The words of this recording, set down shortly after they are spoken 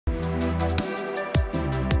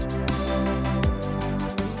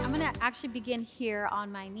actually begin here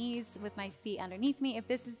on my knees with my feet underneath me. If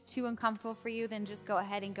this is too uncomfortable for you, then just go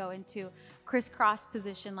ahead and go into crisscross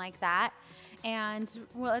position like that. And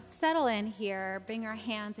well, let's settle in here. Bring our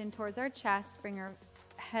hands in towards our chest, bring our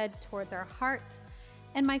head towards our heart.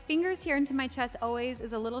 And my fingers here into my chest always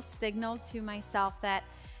is a little signal to myself that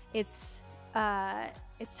it's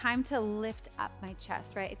time to lift up my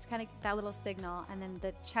chest, right? It's kind of that little signal. And then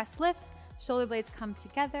the chest lifts, shoulder blades come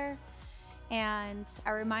together. And I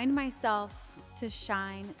remind myself to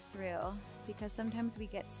shine through, because sometimes we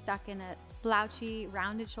get stuck in a slouchy,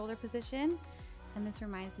 rounded shoulder position. And this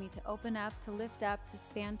reminds me to open up, to lift up, to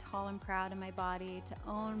stand tall and proud in my body, to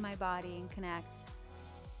own my body and connect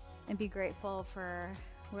and be grateful for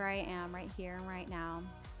where I am right here and right now.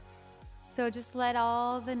 So just let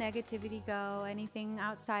all the negativity go, anything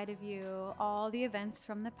outside of you, all the events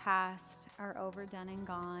from the past are over, done, and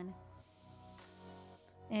gone.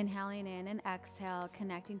 Inhaling in and exhale,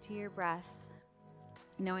 connecting to your breath,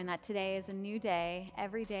 knowing that today is a new day.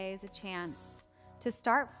 Every day is a chance to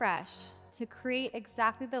start fresh, to create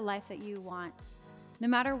exactly the life that you want. No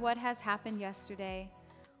matter what has happened yesterday,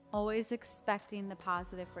 always expecting the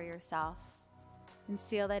positive for yourself. And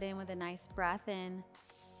seal that in with a nice breath in.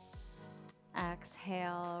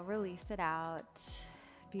 Exhale, release it out.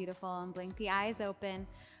 Beautiful, and blink the eyes open.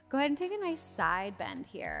 Go ahead and take a nice side bend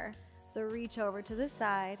here. So reach over to the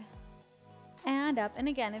side and up. And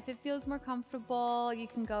again, if it feels more comfortable, you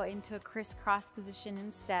can go into a crisscross position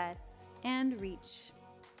instead and reach.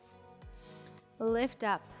 Lift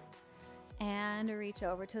up and reach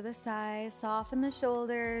over to the side. Soften the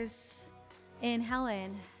shoulders. Inhale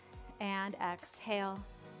in and exhale.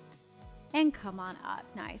 And come on up.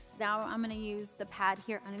 Nice. Now I'm going to use the pad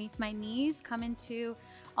here underneath my knees. Come into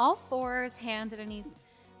all fours, hands underneath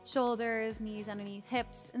shoulders, knees underneath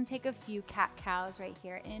hips, and take a few cat-cows right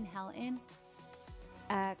here. Inhale in,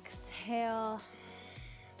 exhale.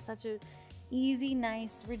 Such a easy,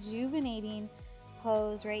 nice, rejuvenating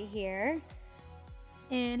pose right here.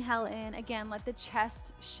 Inhale in. Again, let the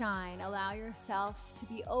chest shine. Allow yourself to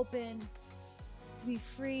be open, to be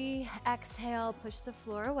free. Exhale, push the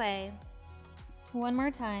floor away. One more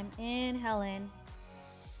time. Inhale in.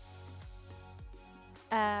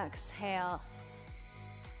 Exhale.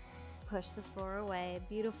 Push the floor away.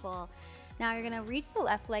 Beautiful. Now you're gonna reach the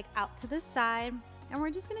left leg out to the side, and we're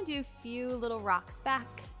just gonna do a few little rocks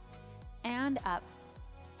back and up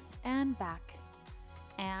and back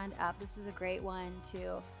and up. This is a great one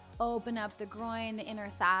to open up the groin, the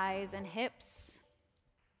inner thighs and hips,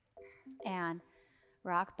 and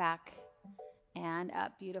rock back and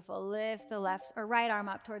up. Beautiful. Lift the left or right arm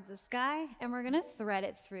up towards the sky, and we're gonna thread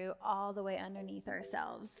it through all the way underneath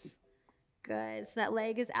ourselves. Good. So that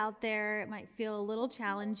leg is out there. It might feel a little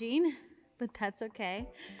challenging, but that's okay.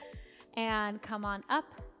 And come on up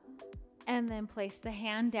and then place the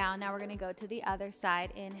hand down. Now we're going to go to the other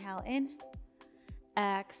side. Inhale in,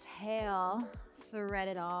 exhale, thread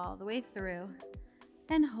it all the way through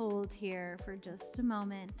and hold here for just a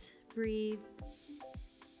moment. Breathe.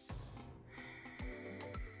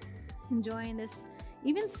 Enjoying this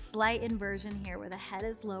even slight inversion here where the head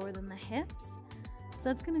is lower than the hips. So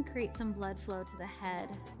that's going to create some blood flow to the head,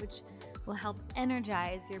 which will help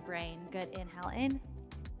energize your brain. Good. Inhale in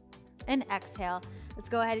and exhale. Let's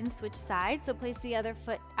go ahead and switch sides. So place the other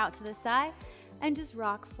foot out to the side and just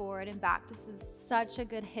rock forward and back. This is such a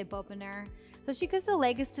good hip opener, especially because the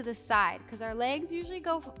leg is to the side, because our legs usually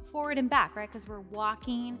go forward and back, right? Because we're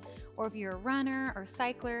walking, or if you're a runner or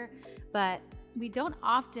cycler, but we don't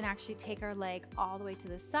often actually take our leg all the way to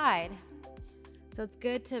the side. So it's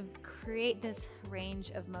good to create this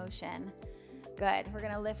range of motion. Good. We're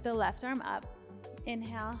going to lift the left arm up.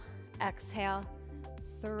 Inhale, exhale,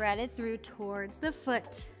 thread it through towards the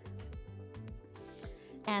foot.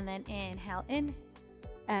 And then inhale in,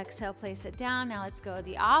 exhale, place it down. Now let's go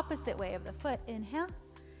the opposite way of the foot. Inhale,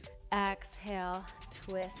 exhale,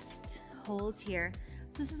 twist, hold here.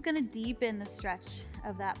 So this is going to deepen the stretch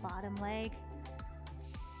of that bottom leg.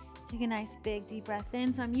 Take a nice big deep breath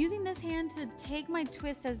in. So I'm using this hand to take my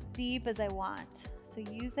twist as deep as I want. So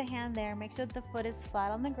use the hand there. Make sure that the foot is flat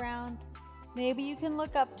on the ground. Maybe you can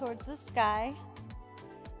look up towards the sky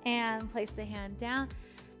and place the hand down.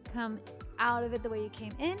 Come out of it the way you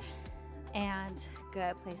came in, and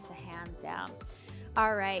good. Place the hand down.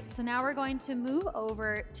 All right, so now we're going to move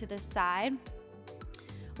over to the side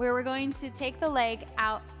where we're going to take the leg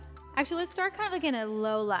out. Actually, let's start kind of like in a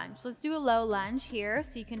low lunge. Let's do a low lunge here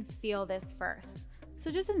so you can feel this first. So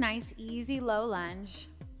just a nice, easy low lunge.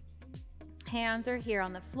 Hands are here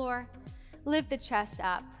on the floor. Lift the chest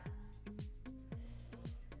up.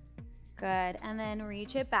 Good, and then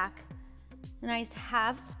reach it back A nice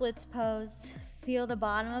half splits pose. Feel the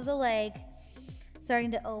bottom of the leg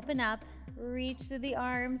starting to open up. Reach through the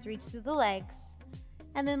arms, reach through the legs.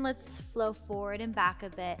 And then let's flow forward and back a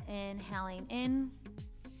bit. Inhaling in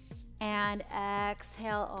and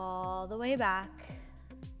exhale all the way back.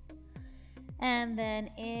 And then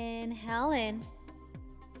inhale in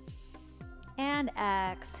and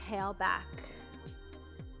exhale back.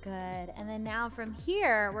 Good. And then now from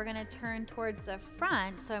here, we're gonna turn towards the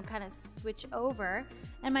front. So I'm kind of switch over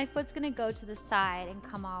and my foot's gonna go to the side and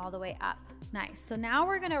come all the way up. Nice. So now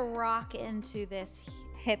we're gonna rock into this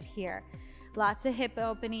hip here. Lots of hip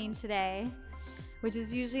opening today, which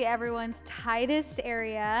is usually everyone's tightest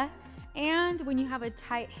area. And when you have a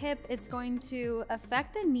tight hip, it's going to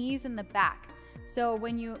affect the knees and the back. So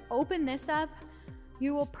when you open this up,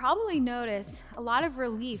 you will probably notice a lot of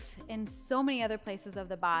relief in so many other places of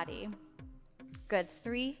the body. Good.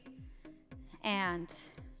 3 and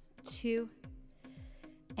 2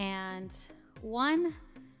 and 1.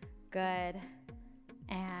 Good.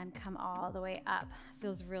 And come all the way up.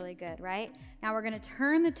 Feels really good, right? Now we're gonna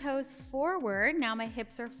turn the toes forward. Now my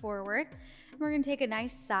hips are forward. And we're gonna take a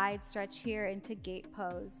nice side stretch here into gate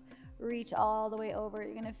pose. Reach all the way over.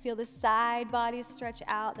 You're gonna feel the side body stretch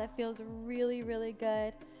out. That feels really, really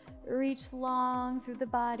good. Reach long through the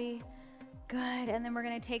body. Good. And then we're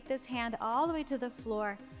gonna take this hand all the way to the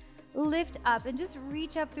floor. Lift up and just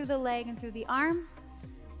reach up through the leg and through the arm.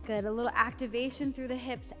 Good. A little activation through the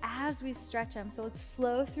hips as we stretch them. So let's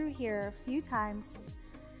flow through here a few times.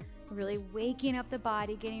 Really waking up the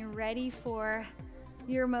body, getting ready for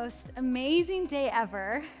your most amazing day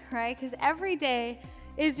ever, right? Because every day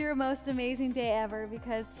is your most amazing day ever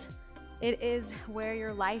because it is where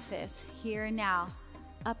your life is, here and now.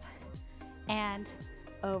 Up and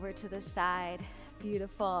over to the side.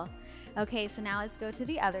 Beautiful. Okay, so now let's go to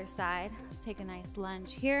the other side. Let's take a nice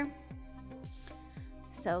lunge here.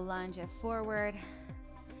 So lunge it forward.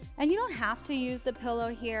 And you don't have to use the pillow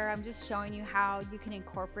here. I'm just showing you how you can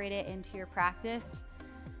incorporate it into your practice.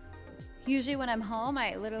 Usually when I'm home,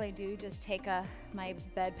 I literally do just take my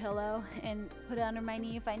bed pillow and put it under my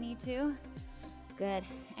knee if I need to. Good.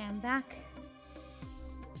 And back.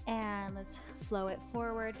 And let's flow it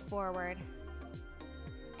forward, forward,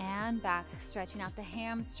 and back. Stretching out the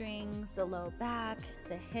hamstrings, the low back,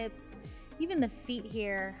 the hips. Even the feet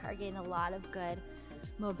here are getting a lot of good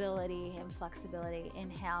mobility and flexibility.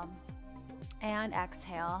 Inhale and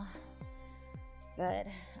exhale. Good.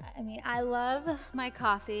 I mean, I love my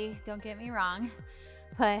coffee, don't get me wrong,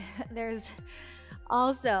 but there's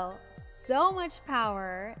also so much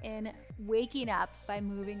power in waking up by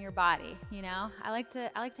moving your body, you know? I like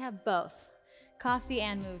to have both, coffee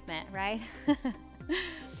and movement, right?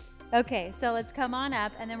 Okay, so let's come on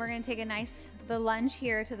up and then we're gonna take the lunge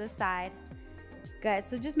here to the side. Good,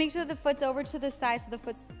 so just make sure the foot's over to the side so the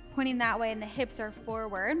foot's pointing that way and the hips are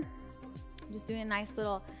forward. Just doing a nice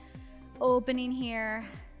little opening here.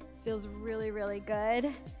 Feels really, really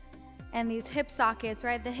good. And these hip sockets,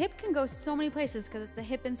 right? The hip can go so many places because it's the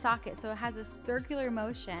hip and socket, so it has a circular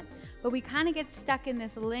motion. But we kind of get stuck in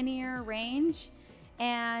this linear range.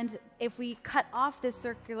 And if we cut off this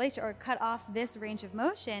circulation or cut off this range of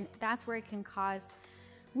motion, that's where it can cause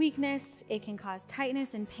weakness. It can cause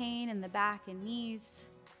tightness and pain in the back and knees.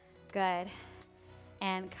 Good.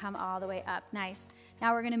 And come all the way up. Nice.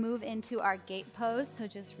 Now we're going to move into our gate pose. So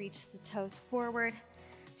just reach the toes forward.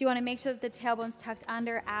 So you want to make sure that the tailbone's tucked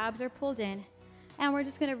under, abs are pulled in. And we're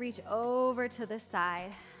just going to reach over to the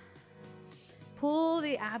side. Pull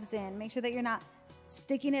the abs in. Make sure that you're not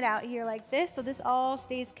sticking it out here like this. So this all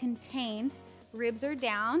stays contained. Ribs are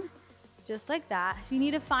down, just like that. If you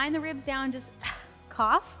need to find the ribs down, just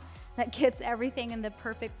cough. That gets everything in the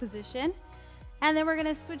perfect position. And then we're going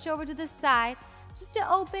to switch over to the side just to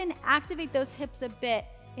open, activate those hips a bit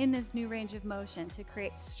in this new range of motion to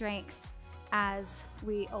create strength as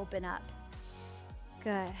we open up.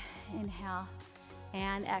 Good. Inhale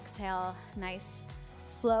and exhale. Nice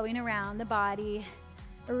flowing around the body.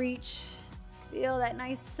 Reach. Feel that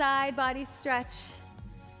nice side body stretch.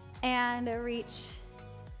 And a reach.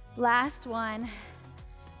 Last one.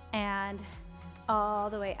 And all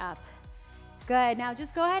the way up. Good. Now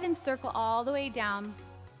just go ahead and circle all the way down.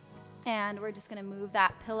 And we're just going to move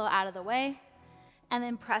that pillow out of the way. And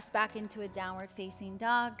then press back into a downward facing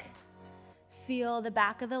dog. Feel the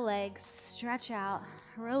back of the legs stretch out,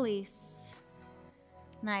 release.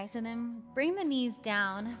 Nice, and then bring the knees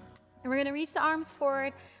down. And we're gonna reach the arms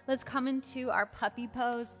forward. Let's come into our puppy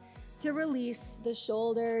pose to release the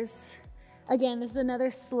shoulders. Again, this is another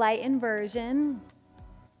slight inversion.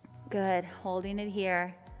 Good, holding it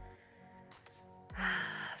here.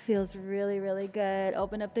 Feels really, really good.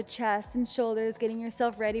 Open up the chest and shoulders, getting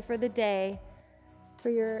yourself ready for the day, for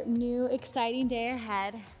your new exciting day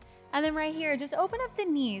ahead. And then right here, just open up the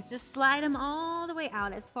knees. Just slide them all the way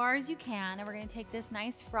out as far as you can. And we're gonna take this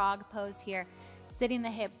nice frog pose here, sitting the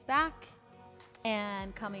hips back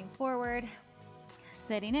and coming forward,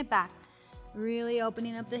 sitting it back, really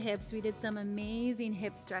opening up the hips. We did some amazing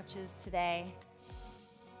hip stretches today.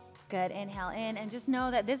 Good, inhale in, and just know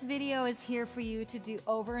that this video is here for you to do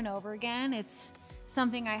over and over again. It's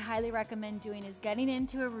something I highly recommend doing, is getting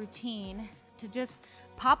into a routine to just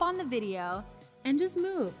pop on the video and just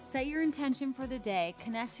move. Set your intention for the day.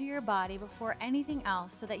 Connect to your body before anything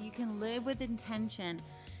else so that you can live with intention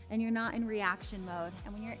and you're not in reaction mode.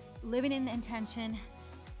 And when you're living in intention,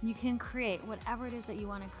 you can create whatever it is that you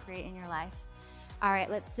want to create in your life. All right,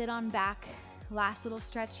 let's sit on back. Last little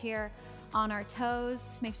stretch here on our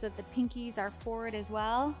toes. Make sure that the pinkies are forward as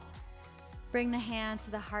well. Bring the hands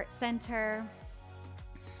to the heart center.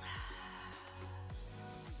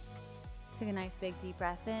 Take a nice big deep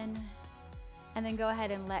breath in. And then go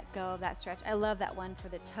ahead and let go of that stretch. I love that one for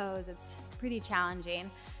the toes. It's pretty challenging.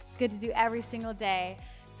 It's good to do every single day.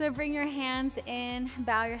 So bring your hands in,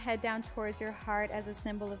 bow your head down towards your heart as a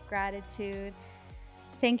symbol of gratitude.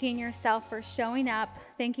 Thanking yourself for showing up,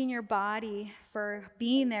 thanking your body for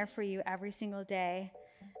being there for you every single day.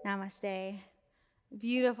 Namaste.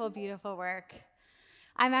 Beautiful, beautiful work.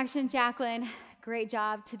 I'm Action Jacqueline. Great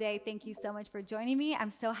job today. Thank you so much for joining me.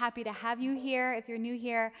 I'm so happy to have you here. If you're new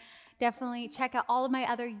here, definitely check out all of my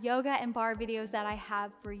other yoga and bar videos that I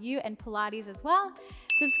have for you, and Pilates as well.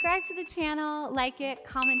 Subscribe to the channel, like it,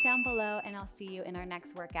 comment down below, and I'll see you in our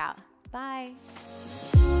next workout. Bye.